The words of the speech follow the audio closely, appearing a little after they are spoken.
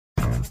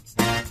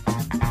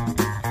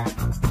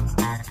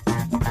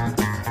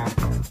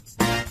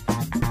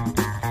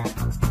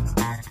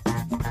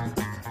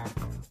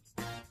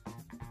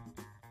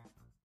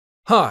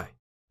Hi,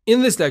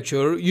 in this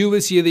lecture you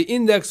will see the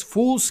index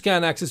full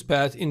scan access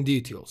path in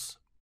details.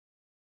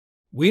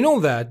 We know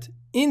that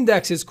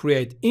indexes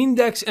create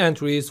index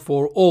entries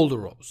for all the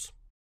rows.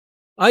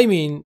 I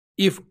mean,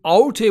 if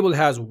our table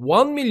has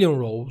 1 million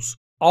rows,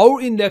 our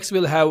index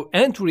will have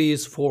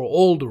entries for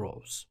all the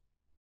rows.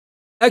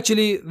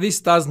 Actually, this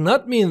does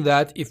not mean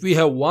that if we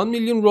have 1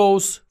 million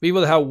rows, we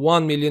will have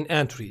 1 million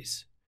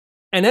entries.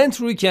 An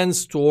entry can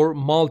store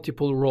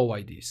multiple row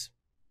IDs.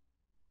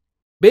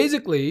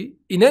 Basically,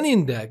 in an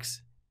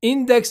index,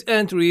 index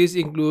entries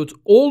include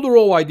all the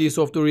row IDs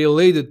of the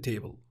related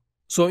table.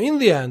 So in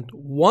the end,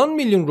 1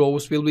 million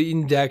rows will be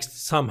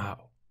indexed somehow.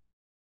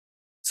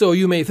 So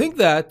you may think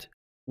that,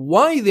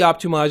 why the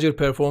optimizer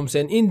performs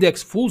an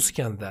index full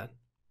scan then?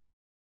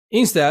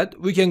 Instead,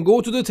 we can go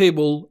to the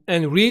table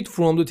and read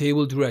from the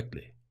table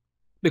directly.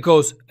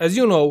 Because, as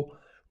you know,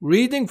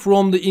 reading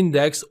from the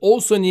index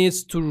also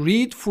needs to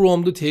read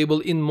from the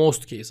table in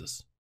most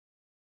cases.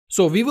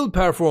 So we will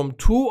perform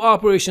two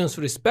operations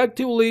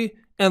respectively,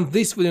 and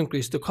this will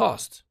increase the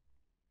cost.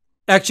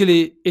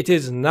 Actually, it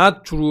is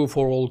not true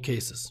for all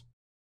cases.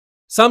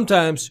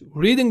 Sometimes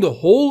reading the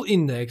whole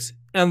index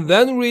and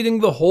then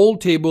reading the whole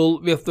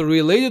table with the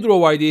related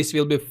row IDs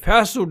will be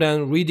faster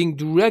than reading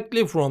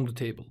directly from the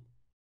table.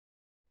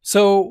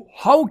 So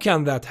how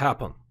can that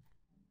happen?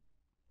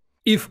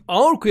 If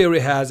our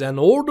query has an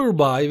order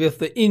by with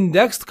the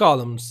indexed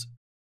columns,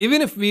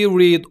 even if we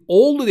read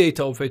all the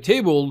data of a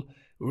table,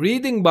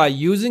 reading by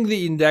using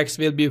the index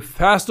will be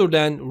faster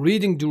than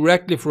reading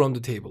directly from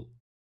the table.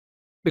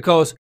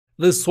 Because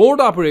the sort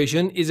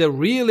operation is a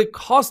really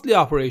costly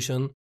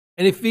operation,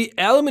 and if we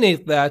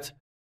eliminate that,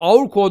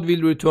 our code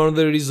will return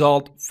the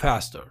result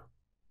faster.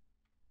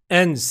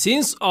 And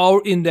since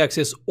our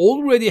indexes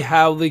already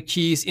have the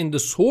keys in the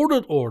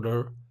sorted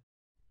order,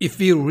 if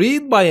we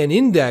read by an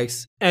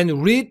index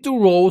and read the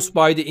rows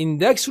by the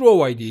index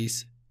row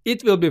IDs,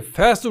 it will be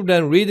faster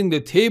than reading the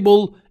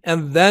table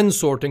and then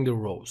sorting the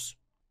rows.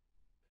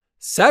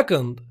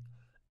 Second,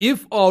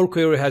 if our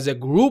query has a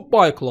group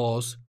by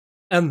clause,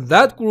 and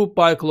that group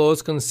by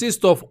clause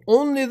consists of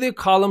only the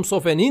columns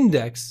of an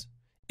index,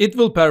 it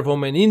will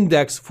perform an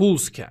index full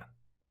scan.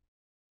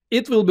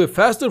 It will be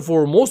faster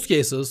for most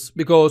cases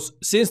because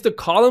since the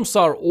columns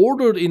are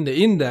ordered in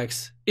the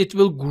index, it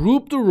will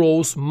group the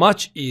rows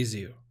much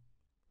easier.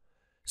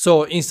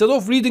 So instead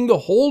of reading the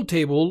whole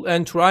table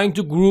and trying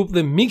to group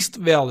the mixed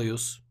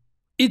values,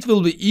 it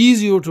will be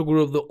easier to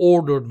group the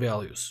ordered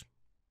values.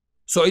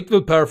 So it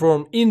will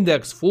perform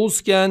index full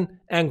scan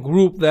and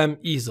group them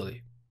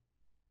easily.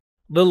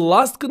 The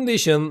last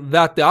condition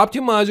that the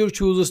optimizer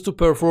chooses to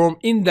perform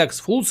index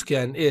full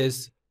scan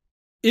is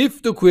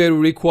if the query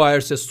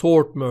requires a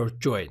sort merge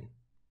join.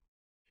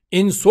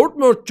 In sort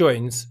merge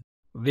joins,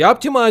 the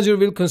optimizer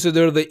will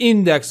consider the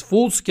index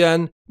full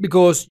scan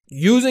because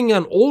using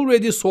an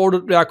already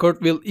sorted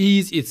record will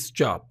ease its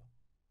job.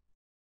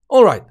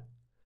 Alright,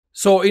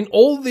 so in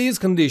all these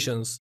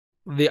conditions,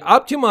 the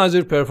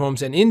optimizer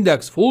performs an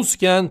index full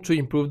scan to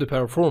improve the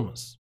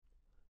performance.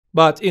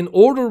 But in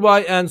order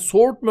by and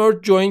sort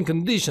merge join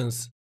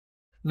conditions,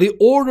 the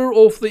order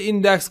of the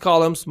index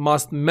columns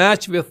must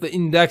match with the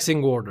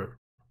indexing order.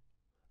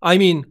 I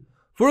mean,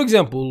 for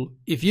example,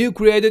 if you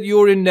created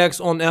your index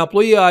on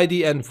employee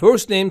ID and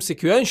first name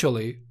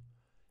sequentially,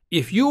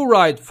 if you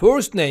write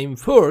first name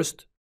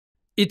first,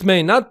 it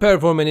may not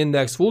perform an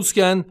index full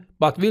scan,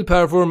 but will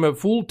perform a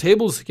full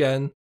table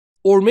scan,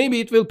 or maybe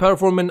it will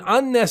perform an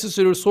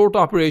unnecessary sort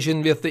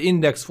operation with the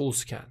index full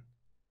scan.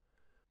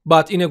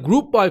 But in a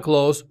group by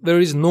clause, there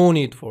is no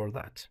need for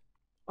that.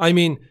 I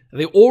mean,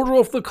 the order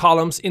of the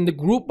columns in the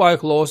group by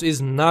clause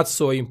is not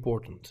so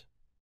important.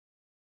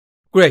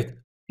 Great.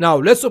 Now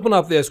let's open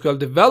up the SQL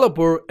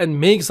developer and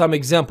make some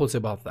examples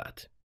about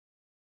that.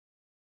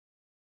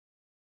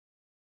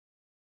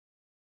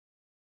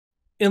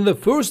 In the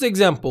first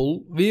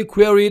example, we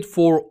queried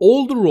for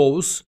all the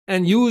rows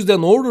and used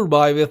an order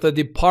by with the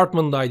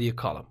department ID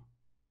column.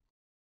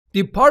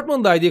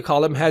 Department ID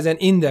column has an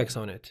index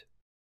on it.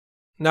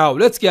 Now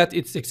let's get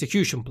its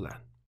execution plan.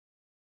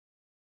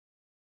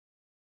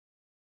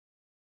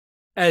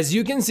 As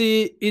you can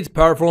see, it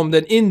performed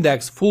an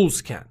index full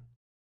scan.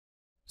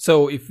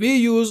 So if we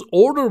use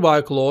order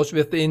by clause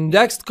with the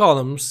indexed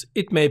columns,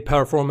 it may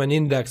perform an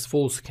index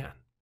full scan.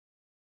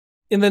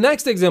 In the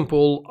next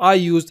example, I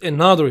used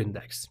another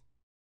index.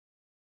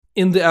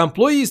 In the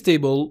employees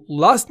table,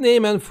 last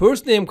name and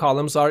first name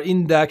columns are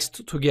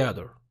indexed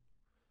together.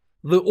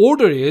 The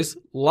order is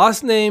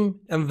last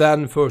name and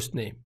then first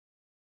name.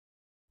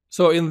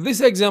 So in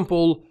this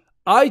example,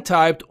 I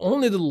typed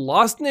only the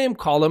last name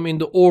column in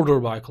the order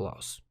by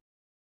clause.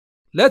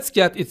 Let's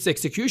get its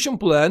execution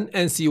plan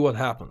and see what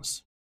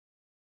happens.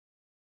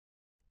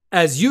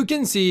 As you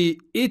can see,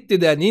 it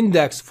did an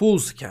index full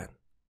scan.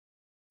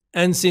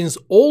 And since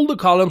all the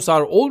columns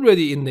are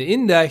already in the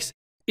index,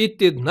 it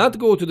did not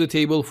go to the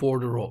table for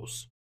the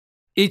rows.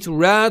 It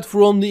read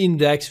from the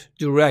index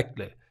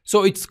directly,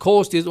 so its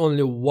cost is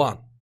only 1.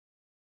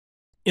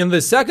 In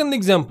the second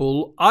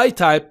example, I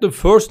typed the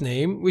first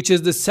name, which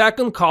is the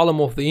second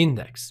column of the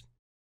index.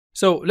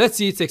 So let's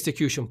see its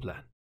execution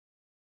plan.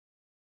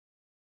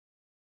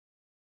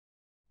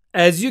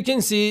 As you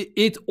can see,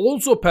 it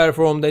also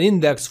performed an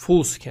index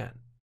full scan,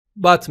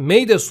 but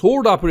made a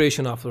sort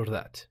operation after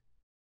that,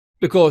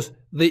 because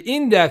the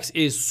index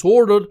is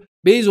sorted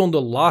based on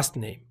the last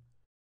name,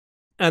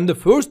 and the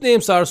first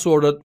names are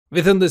sorted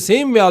within the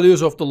same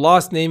values of the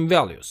last name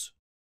values.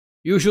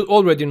 You should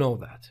already know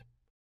that.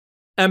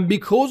 And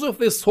because of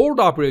this sort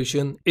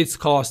operation, its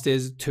cost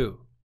is 2.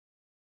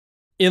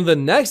 In the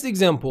next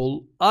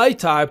example, I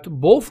typed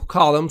both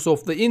columns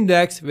of the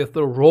index with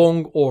the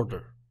wrong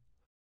order.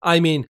 I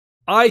mean,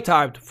 I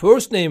typed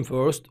first name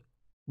first,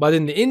 but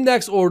in the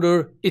index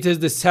order, it is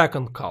the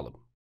second column.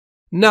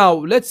 Now,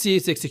 let's see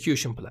its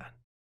execution plan.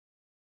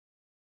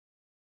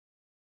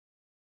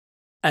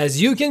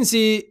 As you can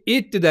see,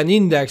 it did an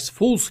index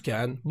full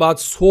scan, but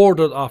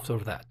sorted after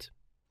that.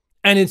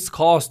 And its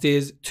cost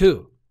is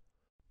 2,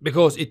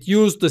 because it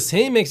used the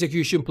same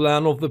execution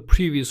plan of the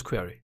previous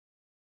query.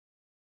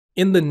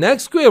 In the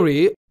next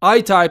query,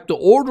 I typed the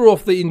order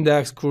of the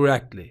index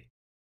correctly.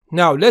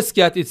 Now, let's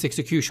get its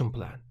execution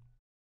plan.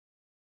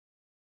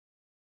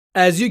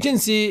 As you can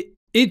see,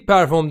 it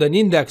performed an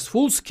index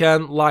full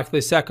scan like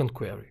the second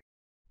query.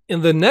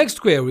 In the next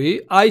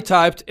query, I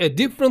typed a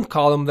different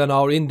column than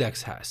our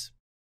index has.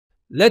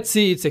 Let's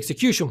see its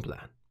execution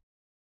plan.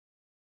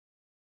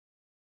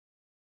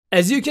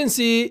 As you can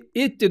see,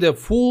 it did a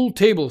full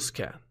table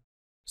scan.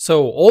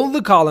 So all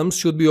the columns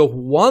should be of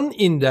one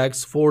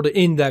index for the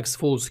index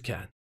full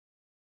scan.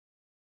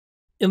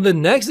 In the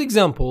next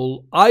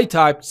example, I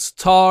typed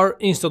star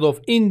instead of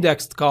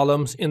indexed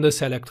columns in the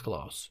select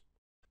clause.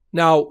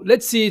 Now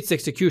let's see its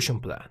execution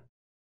plan.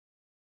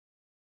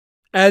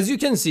 As you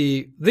can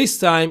see, this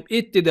time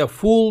it did a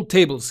full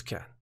table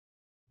scan.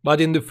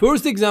 But in the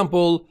first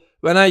example,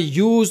 when I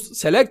used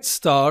select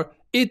star,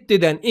 it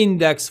did an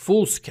index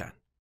full scan.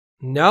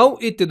 Now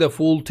it did a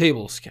full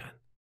table scan.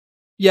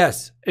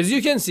 Yes, as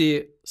you can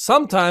see,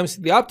 sometimes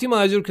the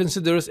optimizer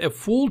considers a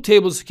full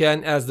table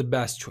scan as the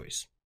best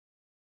choice.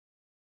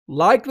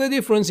 Like the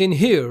difference in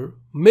here,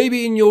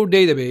 maybe in your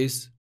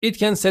database, it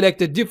can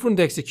select a different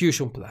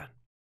execution plan.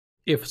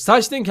 If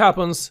such thing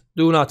happens,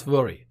 do not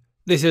worry.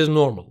 This is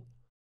normal,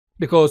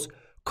 because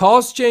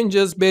cost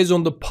changes based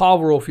on the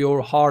power of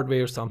your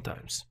hardware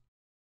sometimes.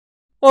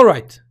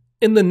 Alright,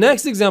 in the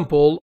next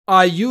example,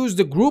 I used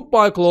the group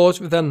by clause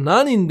with a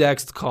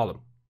non-indexed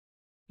column.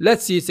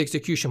 Let's see its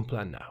execution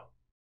plan now.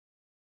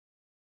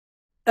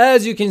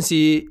 As you can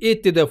see,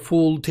 it did a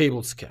full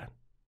table scan.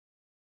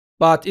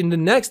 But in the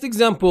next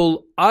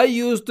example, I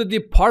used the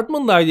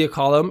department ID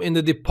column in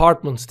the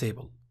departments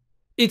table.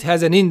 It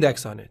has an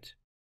index on it.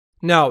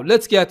 Now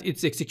let's get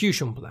its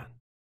execution plan.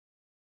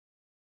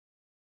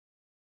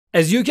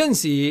 As you can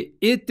see,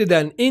 it did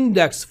an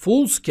index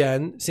full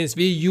scan since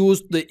we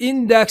used the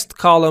indexed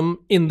column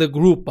in the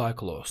group by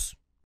clause.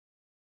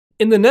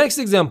 In the next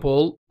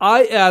example,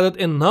 I added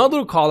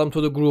another column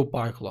to the group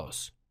by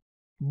clause.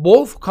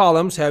 Both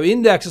columns have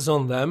indexes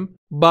on them,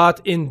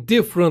 but in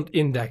different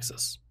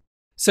indexes.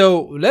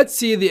 So let's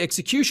see the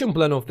execution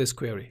plan of this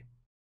query.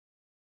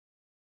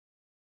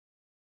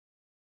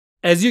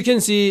 As you can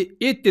see,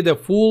 it did a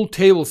full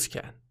table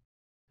scan.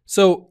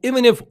 So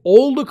even if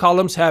all the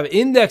columns have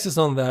indexes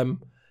on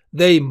them,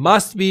 they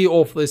must be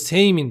of the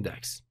same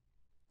index.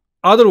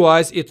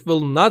 Otherwise, it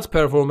will not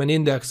perform an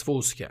index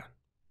full scan.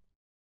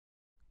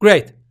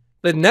 Great.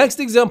 The next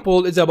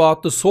example is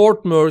about the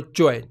sort merge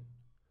join.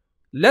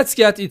 Let's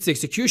get its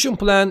execution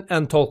plan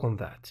and talk on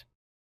that.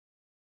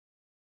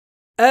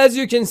 As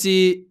you can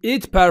see,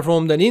 it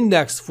performed an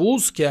index full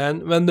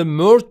scan when the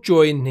merge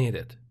join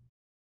needed.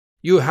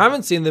 You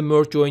haven't seen the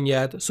merge join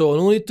yet, so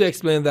no need to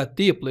explain that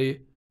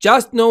deeply.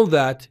 Just know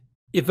that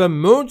if a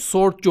merge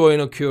sort join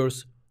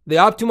occurs, the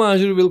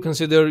optimizer will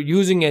consider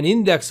using an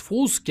index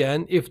full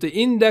scan if the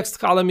indexed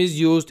column is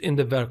used in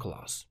the where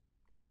clause.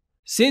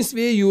 Since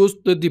we used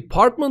the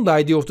department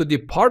ID of the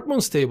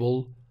departments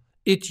table,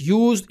 it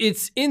used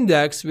its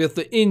index with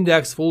the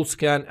index full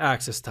scan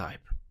access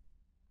type.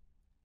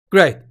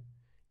 Great.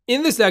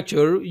 In this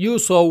lecture, you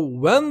saw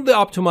when the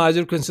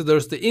optimizer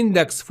considers the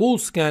index full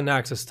scan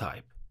access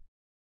type.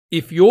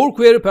 If your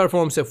query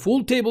performs a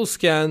full table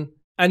scan,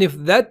 and if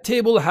that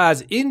table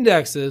has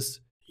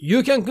indexes,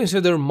 you can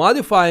consider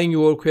modifying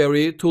your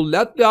query to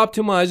let the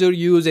optimizer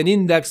use an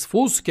index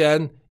full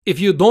scan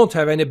if you don't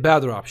have any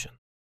better option.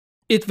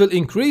 It will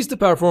increase the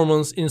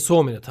performance in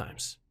so many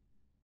times.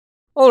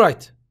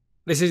 Alright,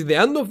 this is the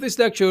end of this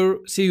lecture.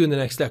 See you in the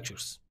next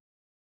lectures.